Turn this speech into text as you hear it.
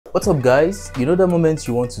What's up guys? You know the moment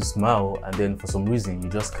you want to smile and then for some reason you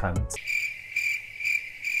just can't?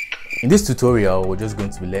 In this tutorial, we're just going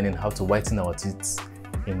to be learning how to whiten our teeth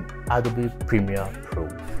in Adobe Premiere Pro.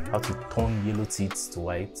 How to turn yellow teeth to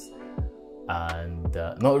white, and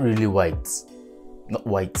not really white,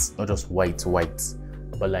 not just white,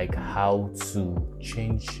 but like how to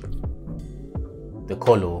change the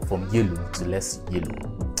color from yellow to less yellow.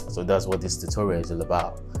 So that's what this tutorial is all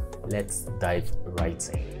about. Let's dive right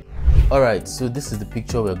in. Alright, so this is the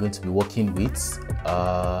picture we're going to be working with.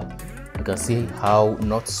 You can see how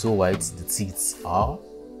not so white the teeth are,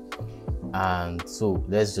 and so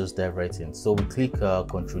let's just dive right in. So we click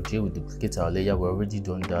Ctrl J, we duplicate our layer. We're already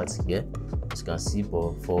done that here, as you can see,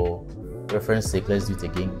 but for reference sake, let's do it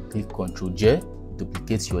again. Click Ctrl J,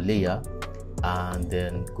 duplicate your layer, and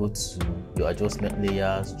then go to your adjustment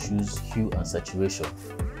layers, choose hue and saturation.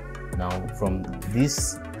 Now from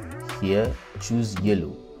this here, choose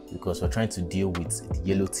yellow, because we're trying to deal with the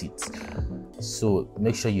yellow teeth. So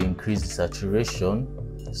make sure you increase the saturation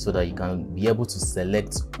so that you can be able to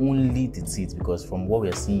select only the teeth, because from what we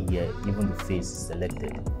are seeing here, even the face is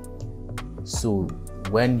selected. So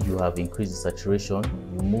when you have increased the saturation,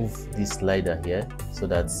 you move this slider here so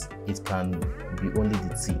that it can be only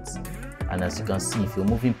the teeth. And as you can see, if you're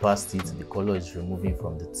moving past it, the color is removing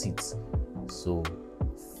from the teeth. So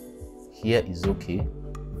here is okay,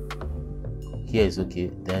 here is okay.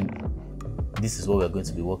 Then this is what we're going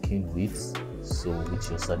to be working with. So with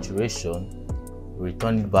your saturation,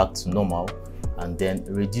 return it back to normal and then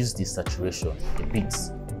reduce the saturation a bit.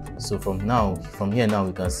 So from here now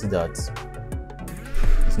we can see that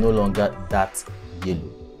it's no longer that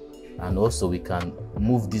yellow. And also we can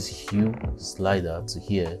move this hue slider to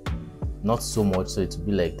here, not so much so it will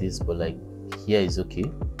be like this, but like here is okay.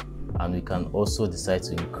 And we can also decide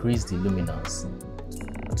to increase the luminance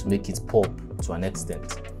to make it pop to an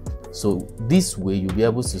extent. So this way you'll be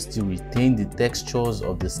able to still retain the textures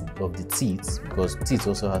of the teeth, because teeth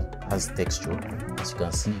also has texture. As you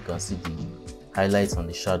can see the highlights and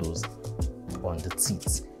the shadows on the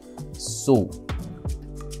teeth. So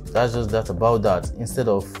that's just that about that. Instead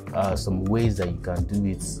of some ways that you can do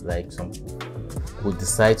it, like some will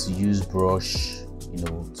decide to use brush,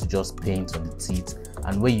 to just paint on the teeth,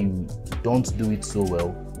 and when you don't do it so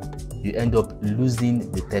well, you end up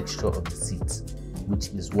losing the texture of the teeth, which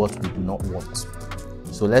is what we do not want.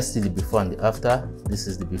 So let's see the before and the after. This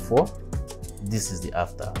is the before, this is the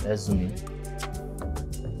after. Let's zoom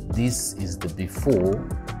in. This is the before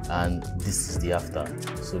and this is the after.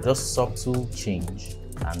 So just subtle change,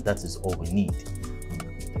 and that is all we need.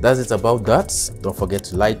 That's it about that. Don't forget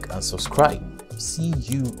to like and subscribe. See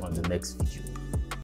you on the next video.